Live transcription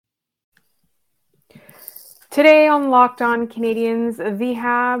Today on Locked On Canadiens, the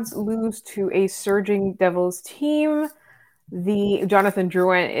Habs lose to a surging Devils team. The Jonathan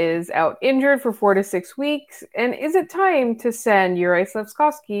Drouin is out injured for 4 to 6 weeks. And is it time to send Juraj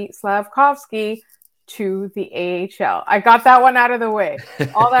Slavkovsky to the AHL? I got that one out of the way.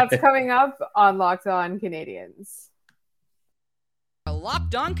 All that's coming up on Locked On Canadiens.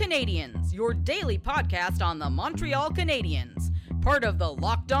 Locked On Canadiens, your daily podcast on the Montreal Canadiens. Part of the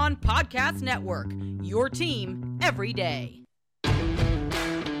Locked On Podcast Network, your team every day.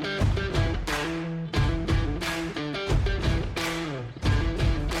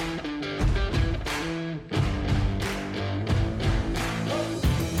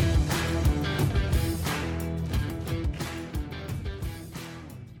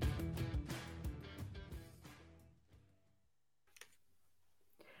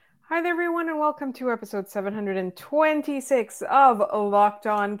 Hi there, everyone, and welcome to episode 726 of Locked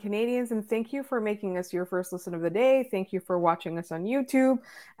On Canadiens. And thank you for making us your first listen of the day. Thank you for watching us on YouTube.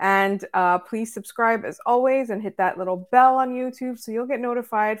 And please subscribe as always and hit that little bell on YouTube so you'll get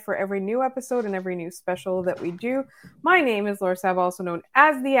notified for every new episode and every new special that we do. My name is Laura Sab, also known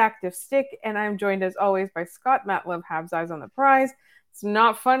as The Active Stick, and I'm joined as always by Scott Matlove, Habs Eyes on the Prize. It's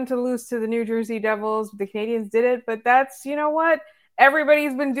not fun to lose to the New Jersey Devils. The Canadiens did it, but that's, you know what?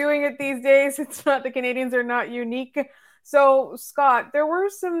 Everybody's been doing it these days. It's not, the Canadiens are not unique. So, Scott, there were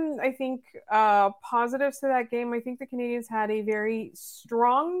some, I think, positives to that game. I think the Canadiens had a very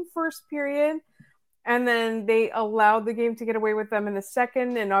strong first period, and then they allowed the game to get away with them in the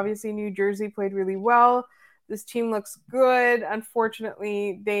second, and obviously New Jersey played really well. This team looks good.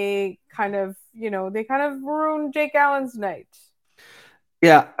 Unfortunately, they kind of ruined Jake Allen's night.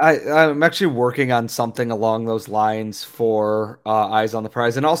 Yeah, I'm actually working on something along those lines for Eyes on the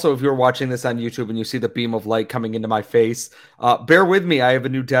Prize. And also, if you're watching this on YouTube and you see the beam of light coming into my face, bear with me. I have a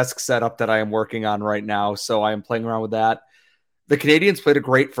new desk setup that I am working on right now, so I am playing around with that. The Canadiens played a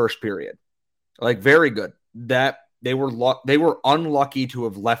great first period, like very good. That they were unlucky to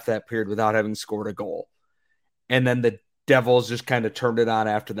have left that period without having scored a goal, and then the Devils just kind of turned it on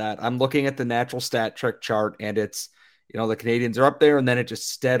after that. I'm looking at the natural stat trick chart, and it's, you know, the Canadiens are up there, and then it just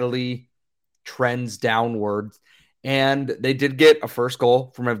steadily trends downwards. And they did get a first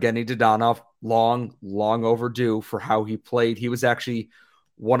goal from Evgeny Dadonov, long overdue for how he played. He was actually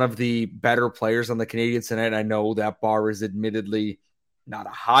one of the better players on the Canadiens tonight. I know that bar is admittedly not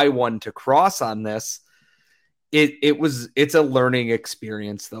a high one to cross on this. It's a learning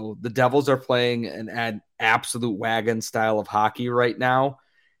experience, though. The Devils are playing an absolute wagon style of hockey right now,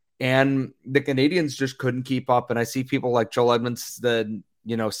 and the Canadiens just couldn't keep up. And I see people like Joel Edmonds that,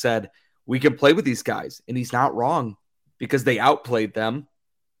 said, we can play with these guys. And he's not wrong, because they outplayed them.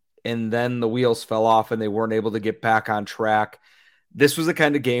 And then the wheels fell off and they weren't able to get back on track. This was the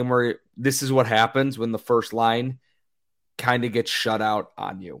kind of game where this is what happens when the first line kind of gets shut out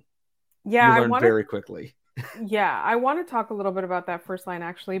on you. Yeah, you learn very quickly. Yeah, I want to talk a little bit about that first line,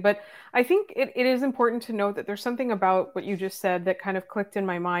 actually. But I think it is important to note that there's something about what you just said that kind of clicked in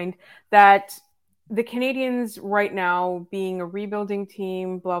my mind, that the Canadiens right now, being a rebuilding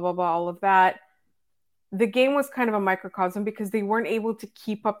team, blah, blah, blah, all of that, the game was kind of a microcosm because they weren't able to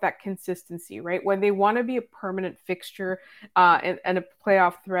keep up that consistency, right? When they want to be a permanent fixture and a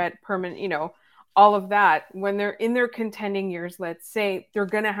playoff threat, permanent, all of that, when they're in their contending years, let's say, they're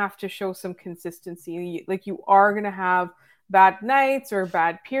going to have to show some consistency. Like, you are going to have bad nights or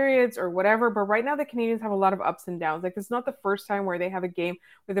bad periods or whatever. But right now the Canadiens have a lot of ups and downs. Like, it's not the first time where they have a game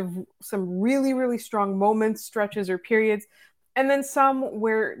with some really, really strong moments, stretches, or periods, and then some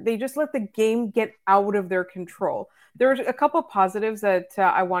where they just let the game get out of their control. There's a couple of positives that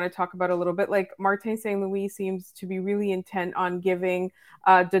I want to talk about a little bit. Like, Martin St. Louis seems to be really intent on giving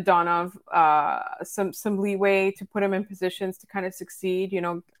Dadonov some leeway to put him in positions to kind of succeed.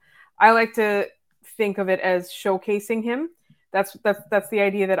 I like to think of it as showcasing him. That's the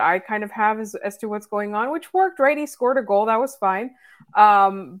idea that I kind of have as to what's going on, which worked, right? He scored a goal. That was fine.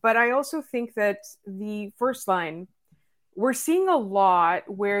 But I also think that the first line, we're seeing a lot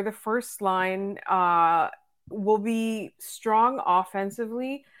where the first line will be strong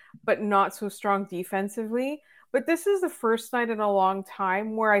offensively, but not so strong defensively. But this is the first night in a long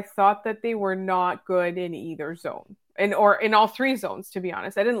time where I thought that they were not good in either zone, or in all three zones, to be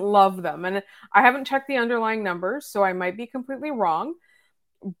honest. I didn't love them. And I haven't checked the underlying numbers, so I might be completely wrong.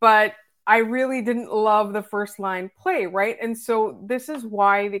 But I really didn't love the first line play, right? And so this is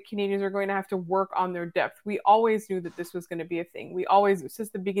why the Canadiens are going to have to work on their depth. We always knew that this was going to be a thing.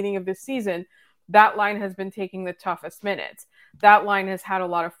 Since the beginning of this season, that line has been taking the toughest minutes. That line has had a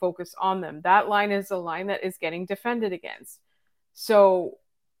lot of focus on them. That line is a line that is getting defended against. So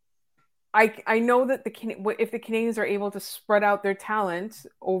I know that if the Canadians are able to spread out their talent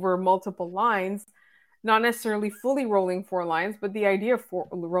over multiple lines, not necessarily fully rolling four lines, but the idea of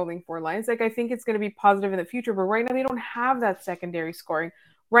rolling four lines, like I think it's going to be positive in the future. But right now, they don't have that secondary scoring.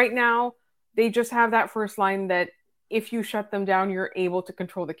 Right now, they just have that first line that if you shut them down, you're able to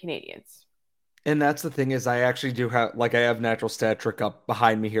control the Canadians. And that's the thing is I actually do have I have natural stat trick up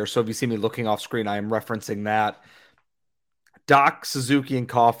behind me here. So if you see me looking off screen, I am referencing that. Dach, Suzuki, and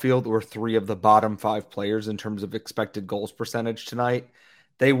Caulfield were three of the bottom five players in terms of expected goals percentage tonight.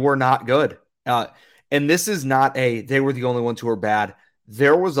 They were not good. And this is not they were the only ones who were bad.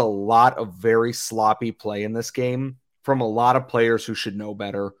 There was a lot of very sloppy play in this game from a lot of players who should know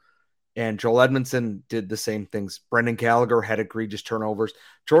better. And Joel Edmondson did the same things. Brendan Gallagher had egregious turnovers.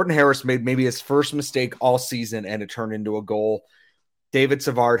 Jordan Harris made maybe his first mistake all season, and it turned into a goal. David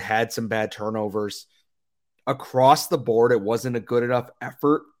Savard had some bad turnovers. Across the board, it wasn't a good enough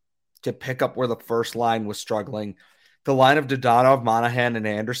effort to pick up where the first line was struggling. The line of Dadonov, Monahan, and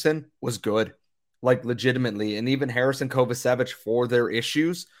Anderson was good, like legitimately. And even Harrison Kovacevic, for their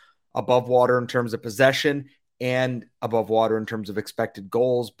issues, above water in terms of possession and above water in terms of expected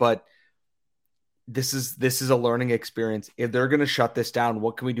goals. But this is a learning experience. If they're going to shut this down,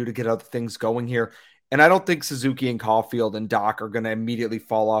 what can we do to get other things going here? And I don't think Suzuki and Caulfield and Dach are going to immediately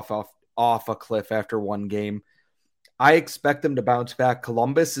fall off a cliff after one game. I expect them to bounce back.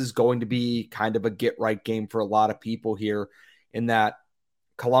 Columbus is going to be kind of a get-right game for a lot of people here, in that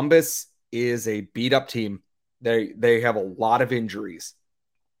Columbus is a beat-up team. They have a lot of injuries.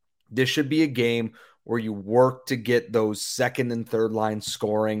 This should be a game where you work to get those second and third line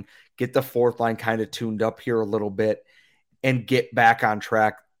scoring, get the fourth line kind of tuned up here a little bit, and get back on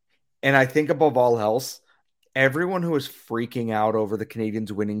track. And I think above all else, everyone who is freaking out over the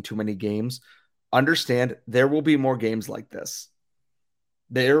Canadians winning too many games, understand there will be more games like this.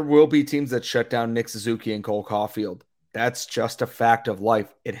 There will be teams that shut down Nick Suzuki and Cole Caulfield. That's just a fact of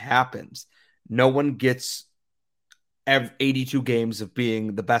life. It happens. No one gets 82 games of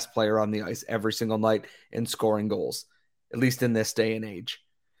being the best player on the ice every single night and scoring goals, at least in this day and age.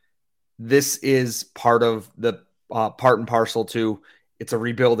 This is part of the part and parcel to it's a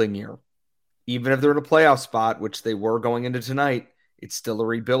rebuilding year. Even if they're in a playoff spot, which they were going into tonight, it's still a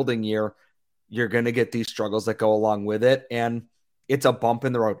rebuilding year. You're going to get these struggles that go along with it, and it's a bump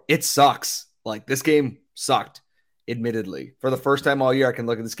in the road. It sucks. Like, this game sucked, admittedly. For the first time all year, I can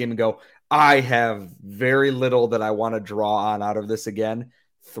look at this game and go, I have very little that I want to draw on out of this again.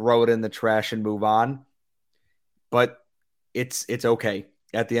 Throw it in the trash and move on. But it's okay.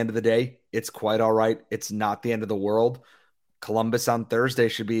 At the end of the day, it's quite all right. It's not the end of the world. Columbus on Thursday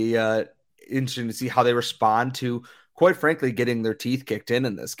should be interesting to see how they respond to, quite frankly, getting their teeth kicked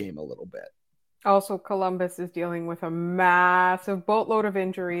in this game a little bit. Also, Columbus is dealing with a massive boatload of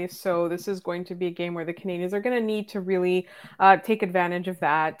injuries, so this is going to be a game where the Canadians are going to need to really take advantage of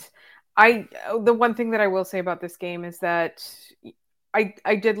that. The one thing that I will say about this game is that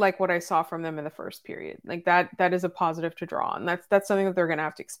I did like what I saw from them in the first period. Like that is a positive to draw on. That's something that they're going to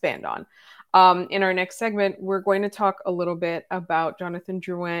have to expand on. In our next segment, we're going to talk a little bit about Jonathan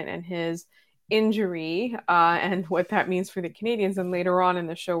Drouin and his injury and what that means for the Canadians. And later on in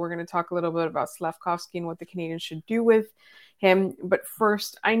the show, we're going to talk a little bit about Slafkovsky and what the Canadians should do with him. But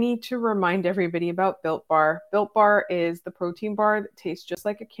first, I need to remind everybody about Built Bar. Built Bar is the protein bar that tastes just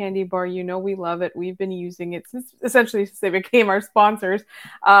like a candy bar. You know we love it. We've been using it since they became our sponsors.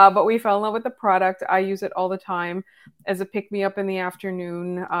 But we fell in love with the product. I use it all the time as a pick-me-up in the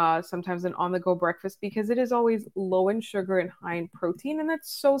afternoon, sometimes an on-the-go breakfast, because it is always low in sugar and high in protein. And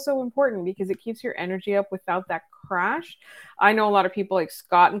that's so important because it keeps your energy up without that crash. I know a lot of people like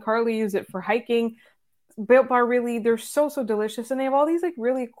Scott and Carly use it for hiking. Built Bar, really, they're so delicious, and they have all these like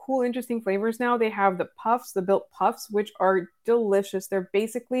really cool, interesting flavors now. They have the puffs, the Built Puffs, which are delicious. They're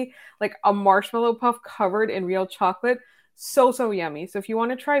basically like a marshmallow puff covered in real chocolate. So yummy. So if you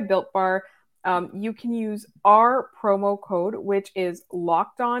want to try Built Bar, you can use our promo code, which is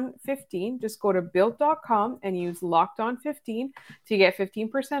LOCKEDON15. Just go to built.com and use LOCKEDON15 to get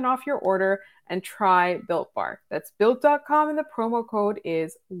 15% off your order and try Built Bar. That's built.com, and the promo code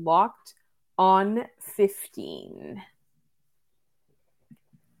is LOCKEDON15.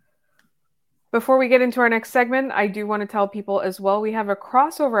 Before we get into our next segment, I do want to tell people as well, we have a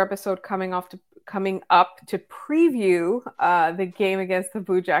crossover episode coming up to preview the game against the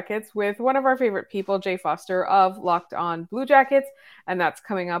Blue Jackets with one of our favorite people, Jay Foster of Locked On Blue Jackets, and that's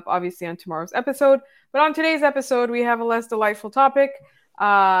coming up obviously on tomorrow's episode. But on today's episode, we have a less delightful topic,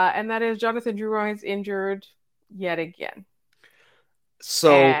 and that is Jonathan Drouin is injured yet again.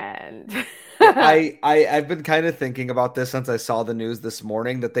 So and I've been kind of thinking about this since I saw the news this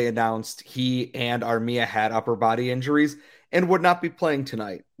morning that they announced he and Armia had upper body injuries and would not be playing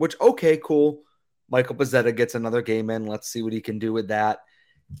tonight, which, okay, cool. Michael Pezzetta gets another game in. Let's see what he can do with that.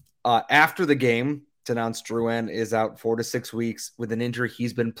 After the game, it's announced Drouin is out 4 to 6 weeks with an injury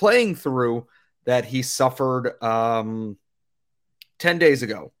he's been playing through that he suffered 10 days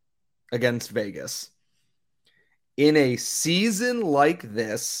ago against Vegas. In a season like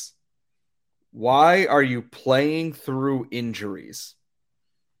this, why are you playing through injuries?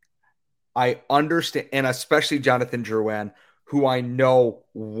 I understand, and especially Jonathan Drouin, who I know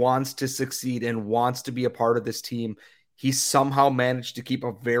wants to succeed and wants to be a part of this team. He somehow managed to keep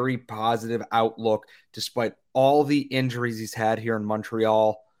a very positive outlook despite all the injuries he's had here in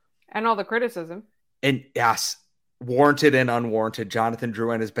Montreal. And all the criticism. And yes, warranted and unwarranted. Jonathan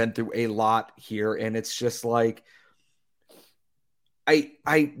Drouin has been through a lot here, and it's just like,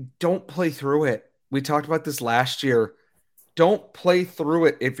 I don't play through it. We talked about this last year. Don't play through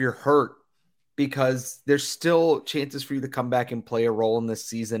it if you're hurt, because there's still chances for you to come back and play a role in this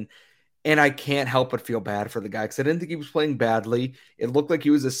season. And I can't help but feel bad for the guy because I didn't think he was playing badly. It looked like he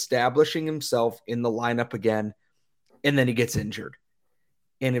was establishing himself in the lineup again, and then he gets injured.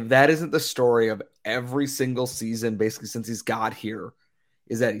 And if that isn't the story of every single season, basically since he's got here,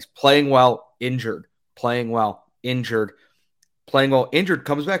 is that he's playing well, injured, playing well, injured, playing well, injured,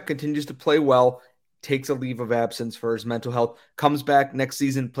 comes back, continues to play well, takes a leave of absence for his mental health, comes back next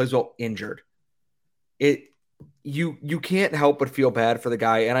season, plays well, injured. You can't help but feel bad for the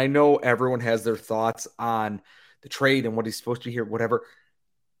guy. And I know everyone has their thoughts on the trade and what he's supposed to be here, whatever.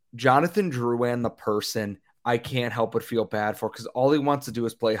 Jonathan Drouin, the person, I can't help but feel bad for, because all he wants to do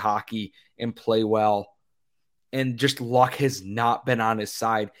is play hockey and play well. And just luck has not been on his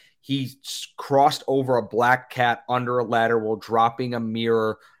side. He crossed over a black cat under a ladder while dropping a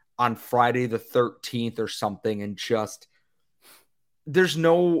mirror on Friday the 13th or something. And just, there's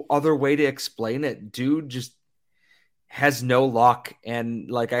no other way to explain it. Dude just has no luck. And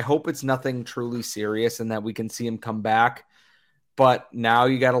like, I hope it's nothing truly serious and that we can see him come back. But now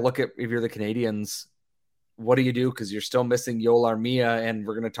you got to look at, if you're the Canadians, what do you do? Because you're still missing Yoel Armia, and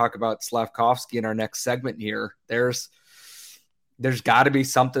we're going to talk about Slavkovsky in our next segment here. There's got to be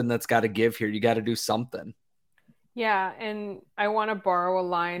something that's got to give here. You got to do something. Yeah, and I want to borrow a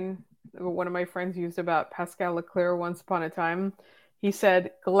line one of my friends used about Pascal Leclerc once upon a time. He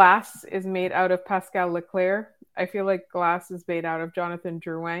said, glass is made out of Pascal Leclerc. I feel like glass is made out of Jonathan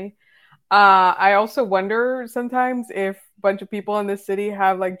Drouin. I also wonder sometimes if a bunch of people in this city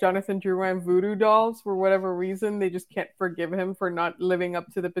have like Jonathan Drouin voodoo dolls for whatever reason. They just can't forgive him for not living up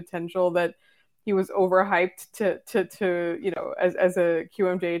to the potential that he was overhyped to as a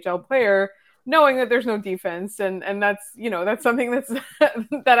QMJHL player, knowing that there's no defense. And that's, that's something that's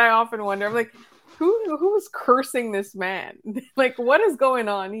that I often wonder. I'm like, who was cursing this man? Like, what is going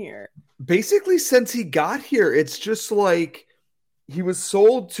on here? Basically, since he got here, it's just like, he was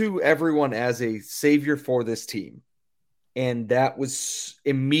sold to everyone as a savior for this team. And that was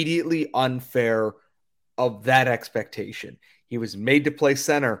immediately unfair of that expectation. He was made to play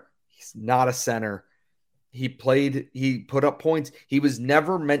center. He's not a center. He put up points. He was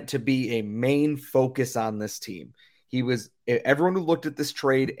never meant to be a main focus on this team. Everyone who looked at this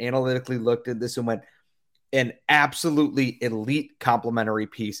trade analytically looked at this and went, an absolutely elite complementary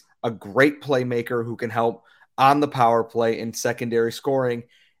piece, a great playmaker who can help on the power play and secondary scoring,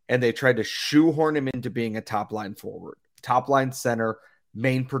 and they tried to shoehorn him into being a top line forward, top line center,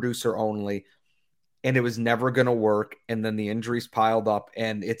 main producer only, and it was never going to work. And then the injuries piled up,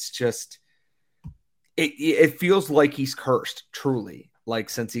 and it's just, it feels like he's cursed, truly, like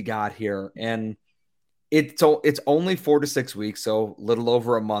since he got here. And it's only 4 to 6 weeks, so little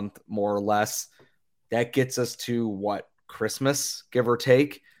over a month, more or less. That gets us to what, Christmas, give or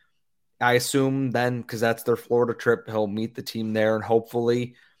take. I assume then, because that's their Florida trip, he'll meet the team there, and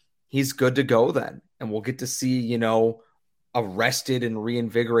hopefully he's good to go then. And we'll get to see, a rested and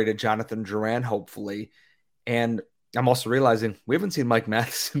reinvigorated Jonathan Drouin, hopefully. And I'm also realizing we haven't seen Mike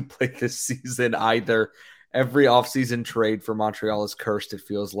Matheson play this season either. Every offseason trade for Montreal is cursed, it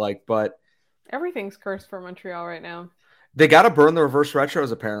feels like. But everything's cursed for Montreal right now. They got to burn the reverse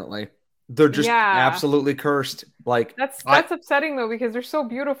retros, apparently. They're just absolutely cursed. Like, that's upsetting though, because they're so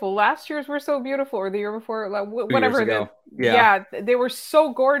beautiful. Last year's were so beautiful, or the year before, like, whatever. They were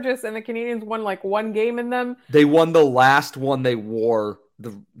so gorgeous, and the Canadians won like one game in them. They won the last one they wore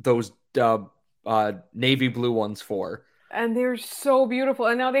those navy blue ones for, and they're so beautiful.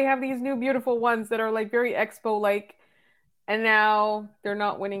 And now they have these new beautiful ones that are like very expo like, And now they're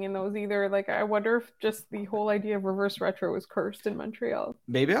not winning in those either. Like, I wonder if just the whole idea of reverse retro is cursed in Montreal.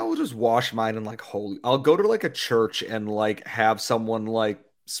 Maybe I will just wash mine in like I'll go to like a church and like have someone like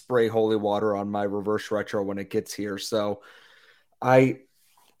spray holy water on my reverse retro when it gets here. So I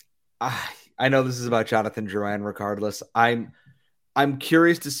know this is about Jonathan Drouin regardless. I'm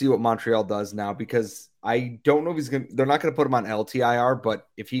curious to see what Montreal does now, because I don't know if they're not going to put him on LTIR, but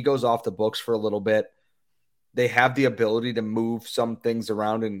if he goes off the books for a little bit, they have the ability to move some things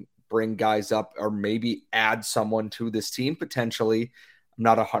around and bring guys up, or maybe add someone to this team potentially. I'm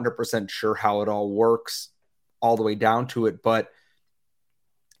not 100% sure how it all works all the way down to it, but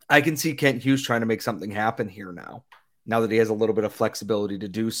I can see Kent Hughes trying to make something happen here now that he has a little bit of flexibility to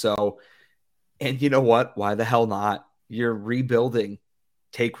do so. And you know what? Why the hell not? You're rebuilding.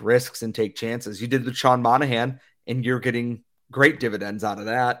 Take risks and take chances. You did with Sean Monahan, and you're getting great dividends out of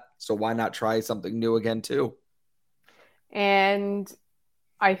that. So why not try something new again too? And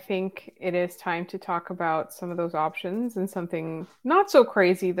I think it is time to talk about some of those options and something not so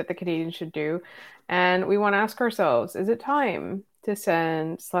crazy that the Canadiens should do. And we want to ask ourselves, is it time to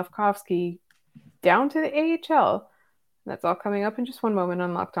send Slafkovsky down to the AHL? That's all coming up in just one moment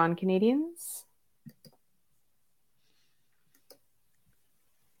on Locked On Canadiens.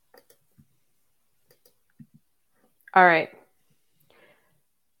 All right.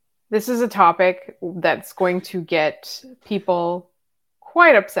 This is a topic that's going to get people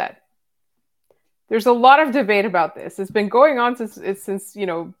quite upset. There's a lot of debate about this. It's been going on since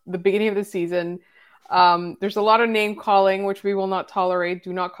the beginning of the season. There's a lot of name calling, which we will not tolerate.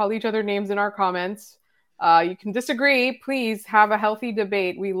 Do not call each other names in our comments. You can disagree. Please have a healthy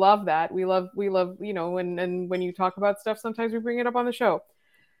debate. We love that. We love, and when you talk about stuff, sometimes we bring it up on the show.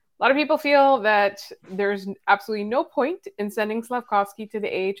 A lot of people feel that there's absolutely no point in sending Slafkovsky to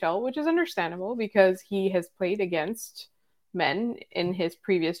the AHL, which is understandable because he has played against men in his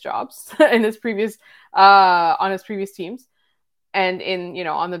previous jobs, on his previous teams, and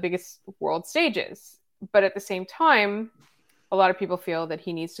on the biggest world stages. But at the same time, a lot of people feel that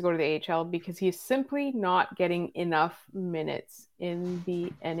he needs to go to the AHL because he's simply not getting enough minutes in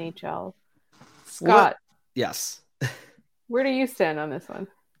the NHL. Scott. Yes. Where do you stand on this one?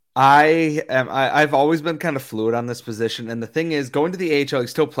 I've always been kind of fluid on this position. And the thing is, going to the AHL, he's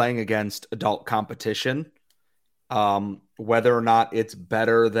still playing against adult competition. Whether or not it's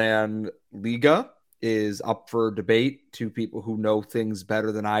better than Liga is up for debate to people who know things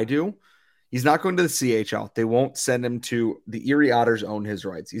better than I do. He's not going to the CHL. They won't send him to the Erie Otters. Own his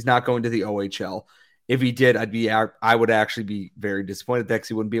rights. He's not going to the OHL. If he did, I would actually be very disappointed that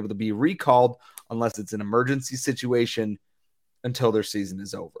he wouldn't be able to be recalled unless it's an emergency situation until their season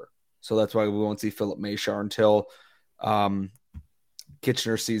is over. So that's why we won't see Philip Machar until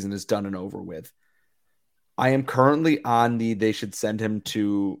Kitchener's season is done and over with. I am currently on they should send him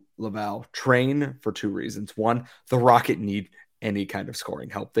to Laval train for two reasons. One, the Rocket need any kind of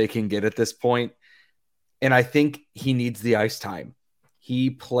scoring help they can get at this point. And I think he needs the ice time. He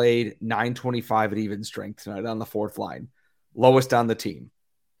played 925 at even strength tonight on the fourth line. Lowest on the team.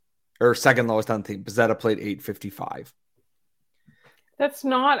 Or second lowest on the team. Pezzetta played 855. That's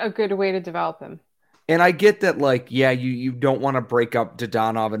not a good way to develop him. And I get that, you don't want to break up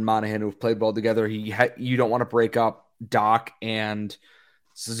Dadonov and Monahan, who've played well together. You don't want to break up Doc and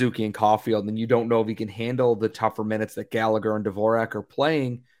Suzuki and Caulfield, and you don't know if he can handle the tougher minutes that Gallagher and Dvorak are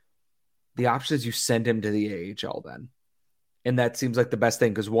playing. The option is you send him to the AHL then. And that seems like the best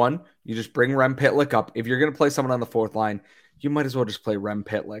thing, because one, you just bring Rem Pitlick up. If you're going to play someone on the fourth line, you might as well just play Rem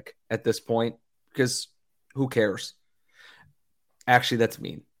Pitlick at this point, because who cares? Actually, that's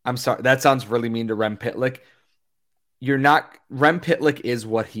mean. I'm sorry. That sounds really mean to Rem Pitlick. Rem Pitlick is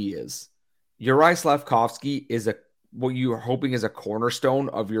what he is. Juraj Slafkovsky is what you are hoping is a cornerstone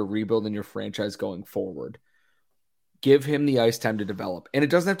of your rebuild and your franchise going forward. Give him the ice time to develop. And it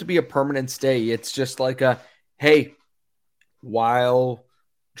doesn't have to be a permanent stay. It's just like hey, while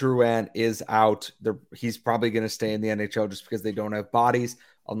Drouin is out, he's probably going to stay in the NHL just because they don't have bodies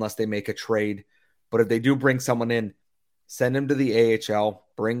unless they make a trade. But if they do bring someone in, send him to the AHL,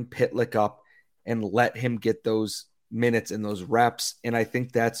 bring Pitlick up, and let him get those minutes and those reps. And I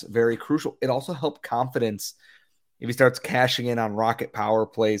think that's very crucial. It also helps confidence if he starts cashing in on Rocket power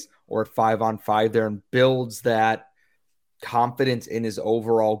plays or at 5-on-5 there and builds that confidence in his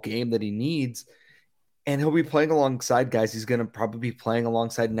overall game that he needs. And he'll be playing alongside guys he's going to probably be playing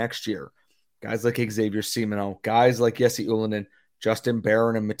alongside next year. Guys like Xavier Simoneau, guys like Jesse Ylönen, Justin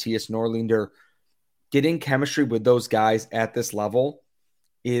Barron, and Matthias Norlinder. Getting chemistry with those guys at this level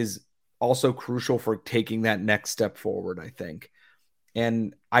is also crucial for taking that next step forward, I think.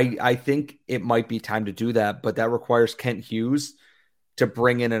 And I think it might be time to do that, but that requires Kent Hughes to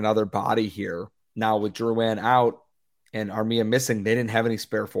bring in another body here. Now with Drouin out and Armia missing, they didn't have any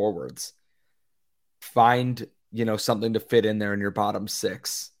spare forwards. Find, something to fit in there in your bottom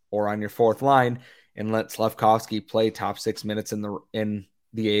six or on your fourth line and let Slafkovsky play top 6 minutes in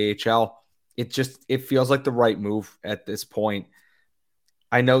the AHL. It feels like the right move at this point.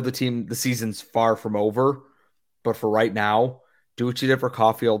 I know the season's far from over, but for right now, do what you did for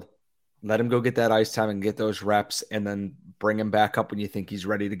Caulfield. Let him go get that ice time and get those reps, and then bring him back up when you think he's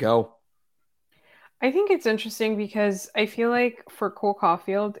ready to go. I think it's interesting because I feel like for Cole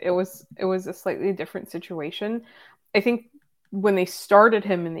Caulfield, it was a slightly different situation. I think when they started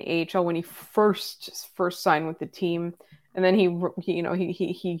him in the AHL, when he first signed with the team, and then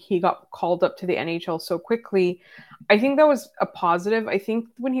he got called up to the NHL so quickly, I think that was a positive. I think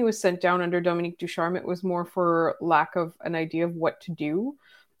when he was sent down under Dominique Ducharme, it was more for lack of an idea of what to do.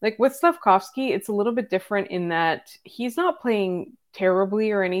 Like with Slafkovsky, it's a little bit different in that he's not playing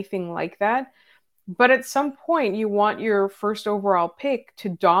terribly or anything like that. But at some point, you want your first overall pick to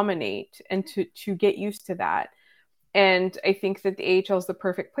dominate and to get used to that. And I think that the AHL is the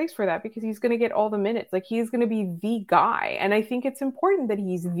perfect place for that because he's going to get all the minutes. Like he's going to be the guy. And I think it's important that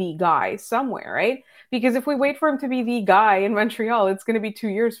he's the guy somewhere, right? Because if we wait for him to be the guy in Montreal, it's going to be 2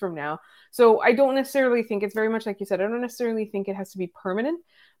 years from now. So I don't necessarily think it's very much like you said. I don't necessarily think it has to be permanent,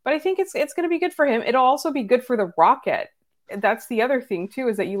 but I think it's going to be good for him. It'll also be good for the Rocket. That's the other thing too,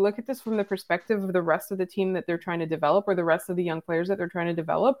 is that you look at this from the perspective of the rest of the team that they're trying to develop or the rest of the young players that they're trying to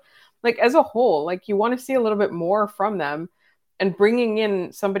develop. Like as a whole, like you want to see a little bit more from them, and bringing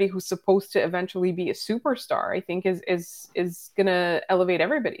in somebody who's supposed to eventually be a superstar, I think is going to elevate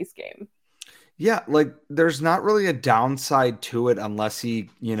everybody's game. Yeah, like there's not really a downside to it unless he,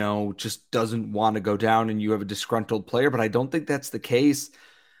 just doesn't want to go down and you have a disgruntled player, but I don't think that's the case.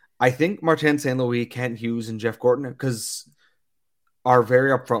 I think Martin St. Louis, Kent Hughes, and Jeff Gorton, because are very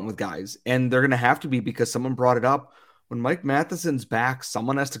upfront with guys, and they're going to have to be because someone brought it up. When Mike Matheson's back,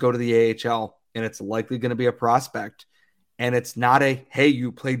 someone has to go to the AHL, and it's likely going to be a prospect. And it's not a, hey,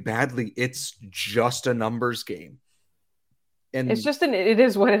 you played badly. It's just a numbers game. And it's just it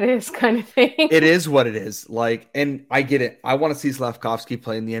is what it is kind of thing. It is what it is. Like, and I get it. I want to see Slafkovsky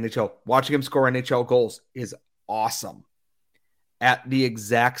play in the NHL. Watching him score NHL goals is awesome. At the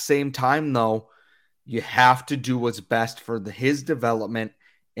exact same time, though, you have to do what's best for his development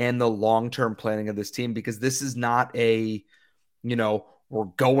and the long-term planning of this team, because this is not a, we're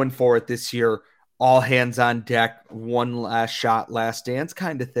going for it this year, all hands on deck, one last shot, last dance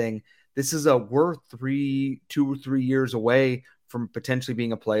kind of thing. This is we're 2 or 3 years away from potentially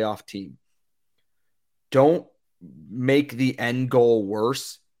being a playoff team. Don't make the end goal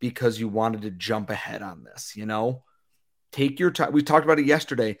worse because you wanted to jump ahead on this, Take your time. We talked about it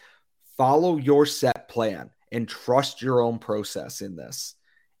yesterday. Follow your set plan and trust your own process in this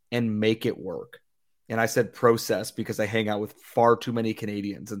and make it work. And I said process because I hang out with far too many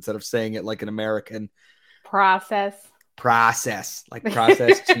Canadians instead of saying it like an American. Process, like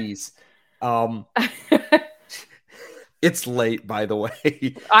processed cheese. It's late, by the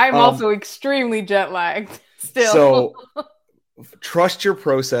way. I'm also extremely jet lagged still. So trust your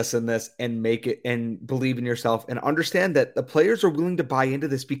process in this and make it, and believe in yourself, and understand that the players are willing to buy into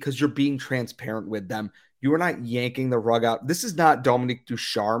this because you're being transparent with them. You are not yanking the rug out. This is not Dominique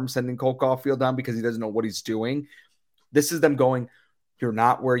Ducharme sending Cole Caulfield down because he doesn't know what he's doing. This is them going, you're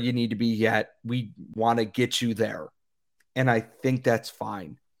not where you need to be yet. We want to get you there. And I think that's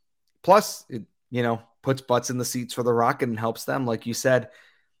fine. Plus, it, puts butts in the seats for the Rocket and helps them. Like you said,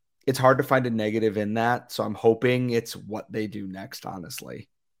 it's hard to find a negative in that. So I'm hoping it's what they do next, honestly.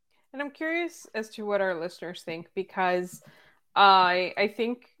 And I'm curious as to what our listeners think, because I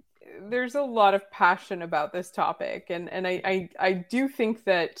think there's a lot of passion about this topic. And I do think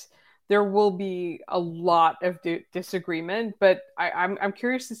that there will be a lot of disagreement, but I'm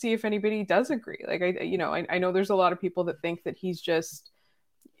curious to see if anybody does agree. Like, I know there's a lot of people that think that he's just,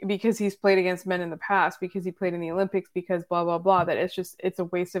 because he's played against men in the past, because he played in the Olympics, because blah, blah, blah, that it's a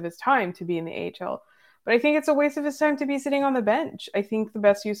waste of his time to be in the AHL. But I think it's a waste of his time to be sitting on the bench. I think the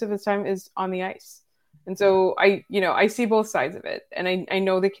best use of his time is on the ice. And so I see both sides of it. And I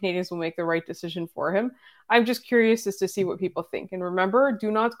know the Canadians will make the right decision for him. I'm just curious as to see what people think. And remember, do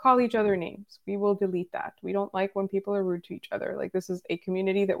not call each other names. We will delete that. We don't like when people are rude to each other. Like, this is a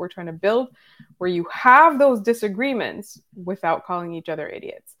community that we're trying to build where you have those disagreements without calling each other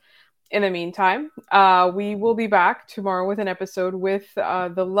idiots. In the meantime, we will be back tomorrow with an episode with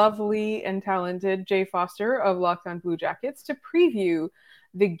the lovely and talented Jay Foster of Locked On Blue Jackets to preview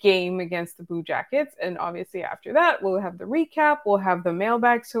the game against the Blue Jackets. And obviously after that, we'll have the recap, we'll have the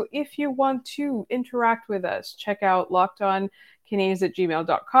mailbag. So if you want to interact with us, check out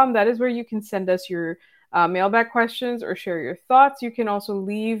lockedoncanadians@gmail.com. That is where you can send us your mailbag questions or share your thoughts. You can also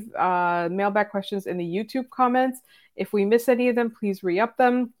leave mailbag questions in the YouTube comments. If we miss any of them, please re-up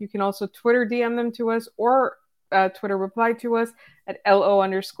them. You can also Twitter DM them to us or Twitter reply to us at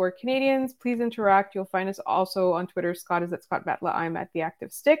LO_Canadians. Please interact. You'll find us also on Twitter. Scott is at Scott Batla. I'm at The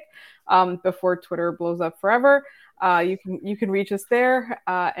Active Stick. Before Twitter blows up forever, you can reach us there.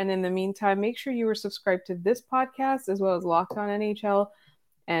 And in the meantime, make sure you are subscribed to this podcast as well as Locked On NHL.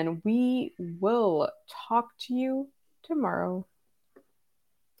 And we will talk to you tomorrow.